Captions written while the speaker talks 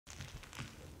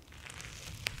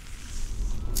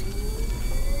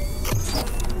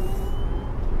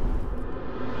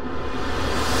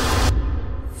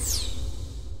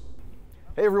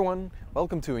Hey everyone,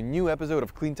 welcome to a new episode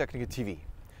of CleanTechnica TV.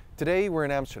 Today we're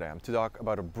in Amsterdam to talk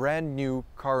about a brand new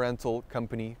car rental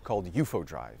company called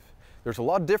UFODRIVE. There's a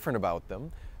lot different about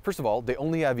them. First of all, they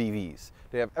only have EVs.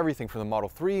 They have everything from the Model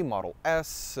 3, Model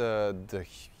S, the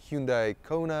Hyundai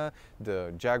Kona,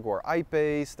 the Jaguar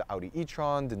I-Pace, the Audi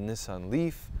e-tron, the Nissan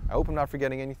Leaf. I hope I'm not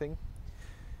forgetting anything.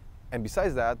 And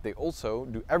besides that, they also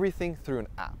do everything through an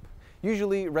app.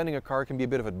 Usually renting a car can be a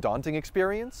bit of a daunting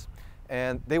experience,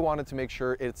 and they wanted to make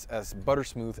sure it's as butter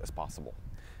smooth as possible.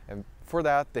 And for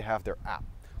that, they have their app.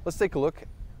 Let's take a look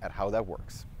at how that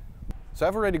works. So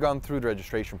I've already gone through the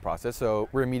registration process, so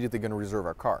we're immediately going to reserve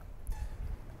our car.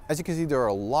 As you can see, there are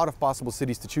a lot of possible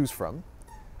cities to choose from,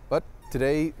 but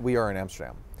today we are in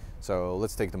Amsterdam. So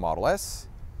let's take the Model S.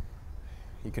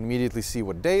 You can immediately see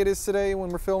what day it is today when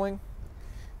we're filming.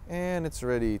 And it's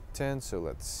already 10, so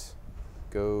let's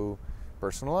go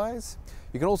personalize.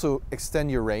 You can also extend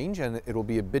your range and it'll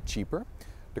be a bit cheaper.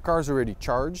 The car is already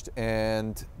charged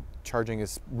and charging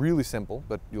is really simple,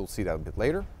 but you'll see that a bit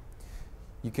later.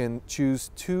 You can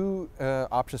choose two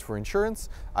options for insurance,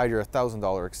 either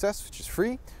 $1,000 excess, which is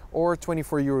free, or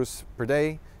 24 euros per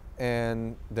day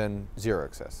and then zero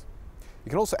excess. You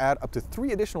can also add up to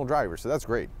 3 additional drivers, so that's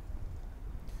great.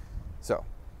 So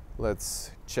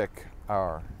let's check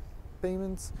our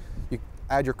payments. You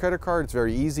add your credit card, it's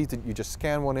very easy. You just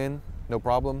scan one in, no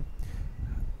problem.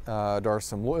 There are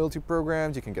some loyalty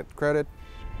programs, you can get credit.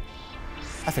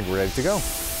 I think we're ready to go.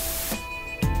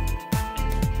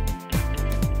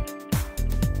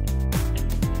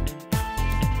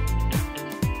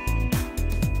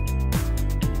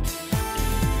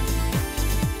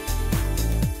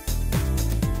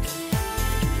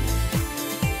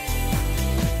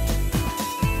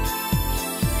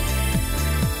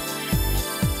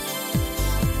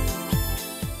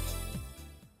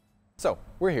 So,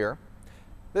 we're here.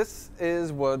 This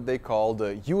is what they call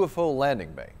the UFO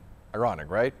landing bay. Ironic,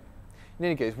 right? In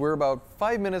any case, we're about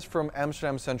 5 minutes from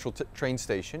Amsterdam Central train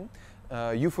station.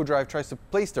 UFODRIVE tries to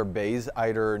place their bays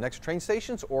either next to train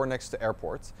stations or next to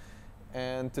airports.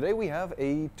 And today we have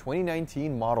a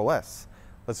 2019 Model S.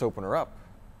 Let's open her up.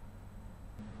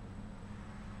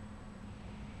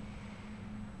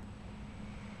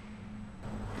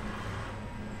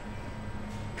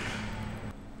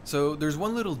 So there's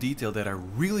one little detail that I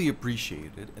really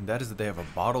appreciated, and that is that they have a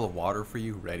bottle of water for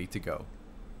you ready to go.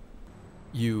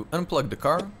 You unplug the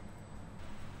car,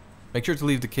 make sure to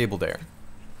leave the cable there,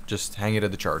 just hang it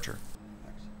at the charger.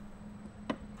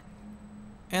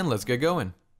 And let's get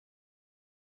going.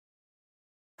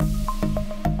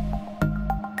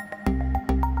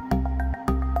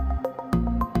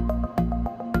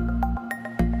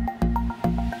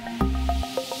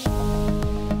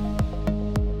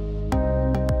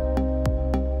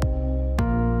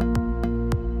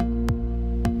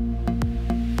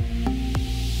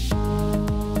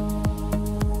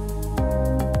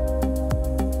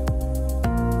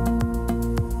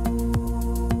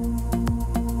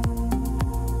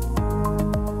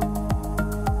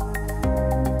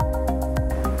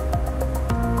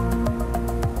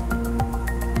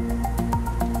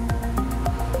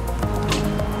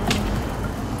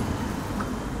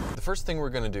 The first thing we're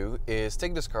going to do is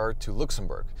take this car to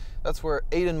Luxembourg. That's where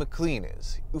Aidan McLean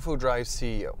is, UFODRIVE's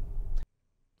CEO.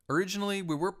 Originally,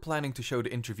 we were planning to show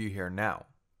the interview here now,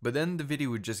 but then the video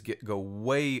would just go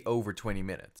way over 20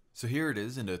 minutes. So here it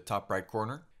is in the top right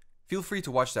corner. Feel free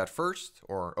to watch that first,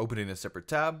 or open it in a separate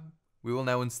tab. We will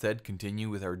now instead continue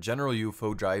with our general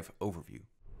UFODRIVE overview.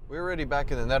 We're already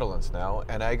back in the Netherlands now,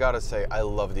 and I gotta say, I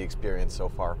love the experience so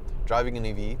far. Driving an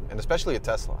EV, and especially a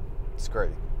Tesla. It's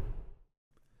great.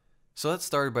 So let's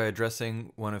start by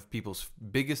addressing one of people's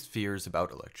biggest fears about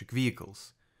electric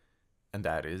vehicles, and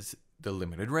that is the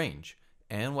limited range,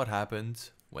 and what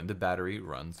happens when the battery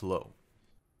runs low.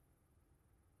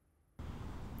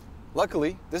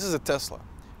 Luckily, this is a Tesla,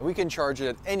 and we can charge it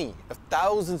at any of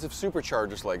thousands of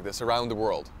superchargers like this around the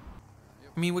world.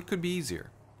 I mean, what could be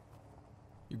easier?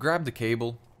 You grab the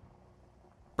cable,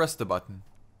 press the button,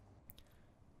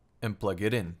 and plug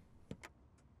it in.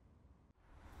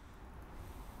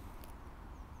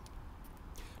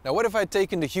 Now what if I'd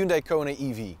taken the Hyundai Kona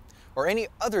EV, or any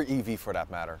other EV for that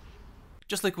matter?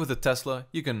 Just like with the Tesla,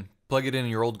 you can plug it in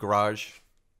your old garage.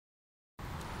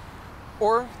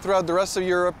 Or throughout the rest of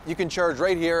Europe, you can charge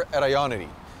right here at Ionity.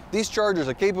 These chargers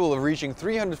are capable of reaching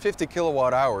 350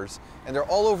 kilowatt hours, and they're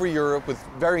all over Europe with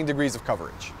varying degrees of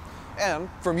coverage. And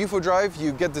from UFODRIVE,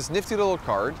 you get this nifty little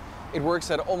card. It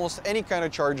works at almost any kind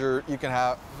of charger you can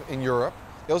have in Europe.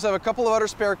 They also have a couple of other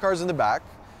spare cards in the back.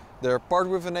 They're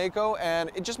partnered with an eco,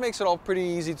 and it just makes it all pretty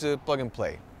easy to plug and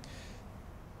play.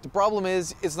 The problem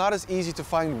is, it's not as easy to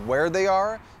find where they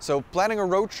are, so planning a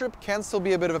road trip can still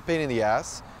be a bit of a pain in the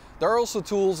ass. There are also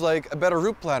tools like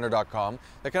abetterrouteplanner.com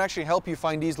that can actually help you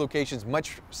find these locations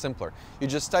much simpler. You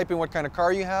just type in what kind of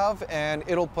car you have and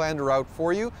it'll plan the route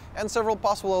for you and several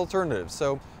possible alternatives,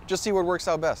 so just see what works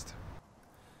out best.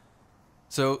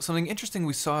 So something interesting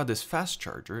we saw at this fast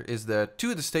charger is that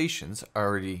 2 of the stations are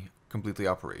already completely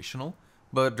operational,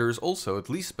 but there's also at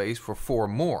least space for 4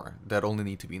 more that only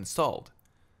need to be installed.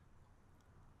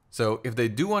 So if they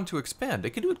do want to expand, they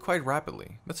can do it quite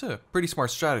rapidly. That's a pretty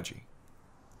smart strategy.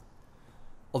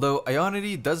 Although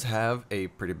Ionity does have a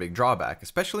pretty big drawback,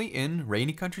 especially in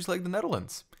rainy countries like the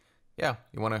Netherlands. Yeah,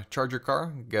 you want to charge your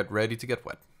car, get ready to get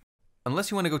wet. Unless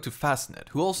you want to go to Fastnet,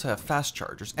 who also have fast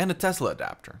chargers and a Tesla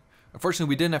adapter. Unfortunately,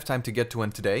 we didn't have time to get to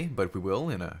one today, but we will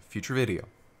in a future video.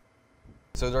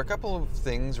 So there are a couple of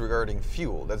things regarding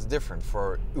fuel that's different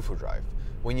for UFODRIVE.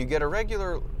 When you get a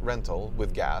regular rental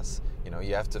with gas,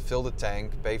 you have to fill the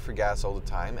tank, pay for gas all the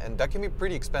time, and that can be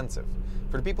pretty expensive.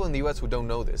 For the people in the US who don't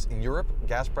know this, in Europe,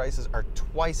 gas prices are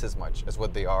twice as much as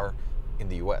what they are in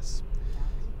the US.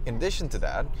 In addition to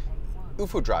that,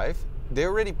 UFODRIVE,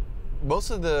 most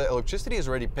of the electricity is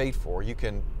already paid for. You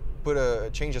can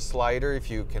change a slider if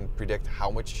you can predict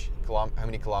how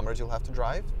many kilometers you'll have to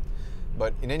drive.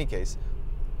 But in any case,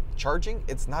 charging,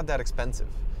 it's not that expensive.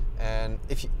 And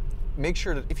if you make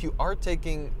sure that if you are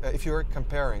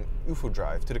comparing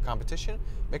UFODRIVE to the competition,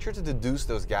 make sure to deduce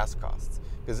those gas costs.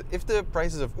 Because if the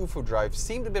prices of UFODRIVE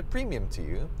seemed a bit premium to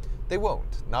you, they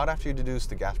won't, not after you deduce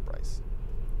the gas price.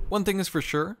 One thing is for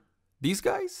sure, these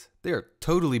guys, they are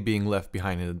totally being left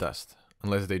behind in the dust,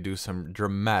 unless they do some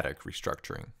dramatic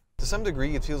restructuring. To some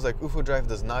degree, it feels like UFODRIVE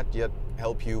does not yet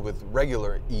help you with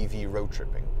regular EV road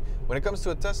tripping. When it comes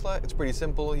to a Tesla, it's pretty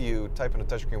simple. You type on the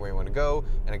touchscreen where you want to go,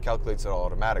 and it calculates it all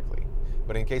automatically.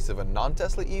 But in case of a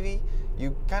non-Tesla EV,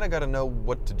 you kind of got to know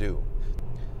what to do.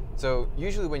 So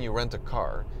usually when you rent a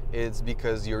car, it's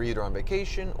because you're either on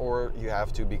vacation or you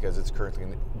have to because it's currently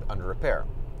under repair.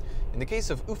 In the case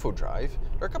of UFODRIVE,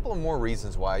 there are a couple of more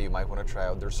reasons why you might want to try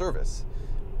out their service.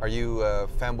 Are you a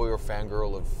fanboy or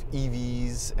fangirl of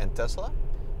EVs and Tesla?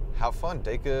 Have fun,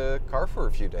 take a car for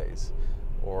a few days.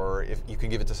 Or if you can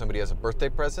give it to somebody as a birthday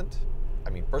present. I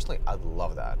mean, personally, I'd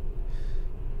love that.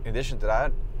 In addition to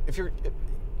that, if you're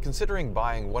considering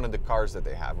buying one of the cars that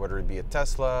they have, whether it be a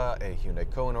Tesla, a Hyundai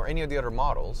Kona, or any of the other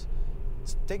models,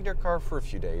 take their car for a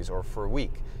few days or for a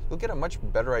week. You'll get a much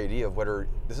better idea of whether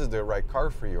this is the right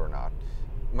car for you or not.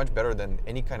 Much better than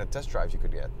any kind of test drive you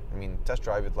could get. I mean, test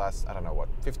drive, it lasts, I don't know, what,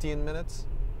 15 minutes?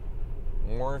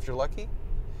 More if you're lucky?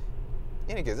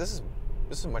 In any case, this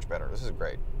is much better. This is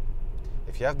great.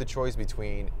 If you have the choice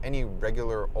between any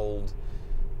regular old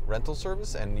rental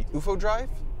service and UFODRIVE,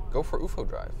 go for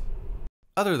UFODRIVE.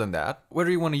 Other than that, whether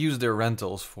you want to use their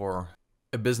rentals for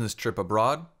a business trip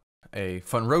abroad, a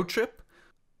fun road trip,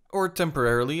 or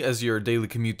temporarily as your daily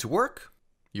commute to work,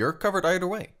 you're covered either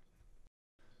way.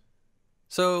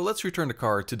 So let's return the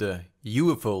car to the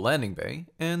UFO landing bay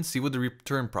and see what the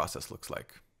return process looks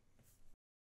like.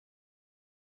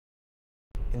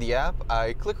 In the app,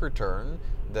 I click return,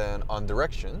 then on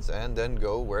directions, and then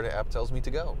go where the app tells me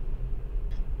to go.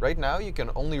 Right now, you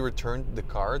can only return the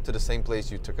car to the same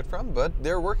place you took it from, but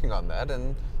they're working on that,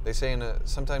 and they say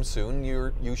sometime soon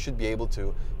you should be able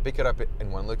to pick it up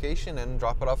in one location and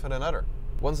drop it off at another.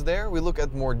 Once there, we look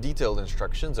at more detailed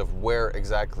instructions of where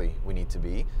exactly we need to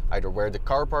be, either where the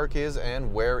car park is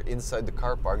and where inside the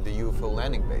car park the UFO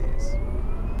landing bay is.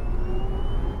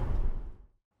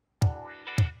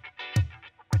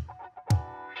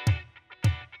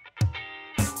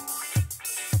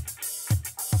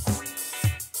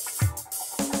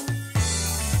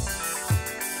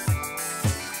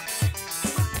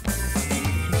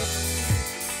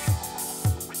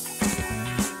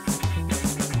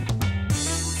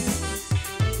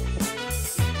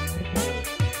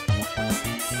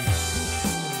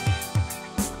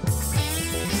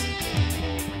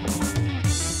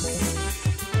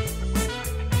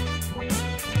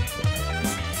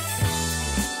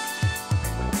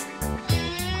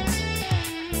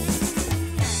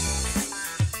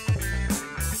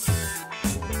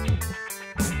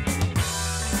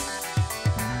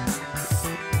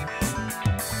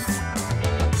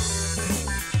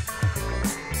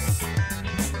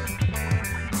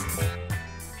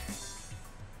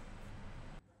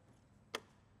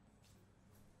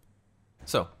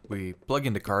 So, we plug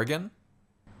in the car again,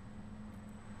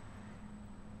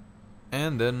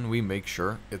 and then we make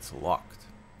sure it's locked.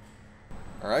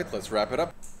 Alright, let's wrap it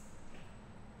up.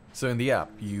 So in the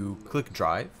app, you click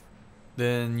drive,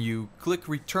 then you click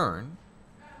return,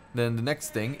 Then the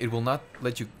next thing, it will not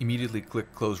let you immediately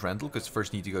click close rental because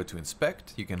first you need to go to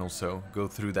inspect. You can also go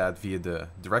through that via the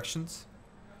directions.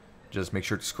 Just make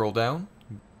sure to scroll down,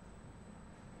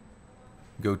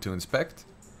 go to inspect,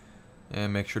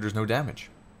 and make sure there's no damage.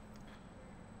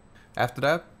 After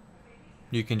that,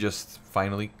 you can just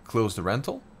finally close the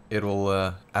rental. It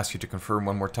will ask you to confirm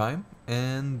one more time,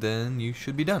 and then you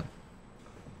should be done.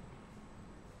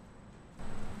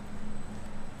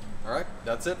 Alright,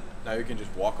 that's it. Now you can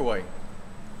just walk away.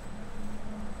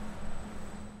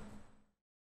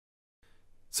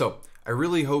 So, I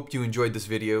really hope you enjoyed this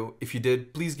video. If you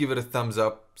did, please give it a thumbs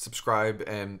up, subscribe,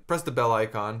 and press the bell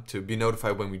icon to be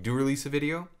notified when we do release a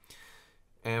video.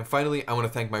 And finally, I want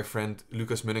to thank my friend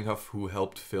Lucas Munninghoff who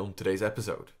helped film today's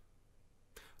episode.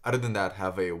 Other than that,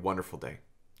 have a wonderful day.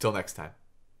 Till next time.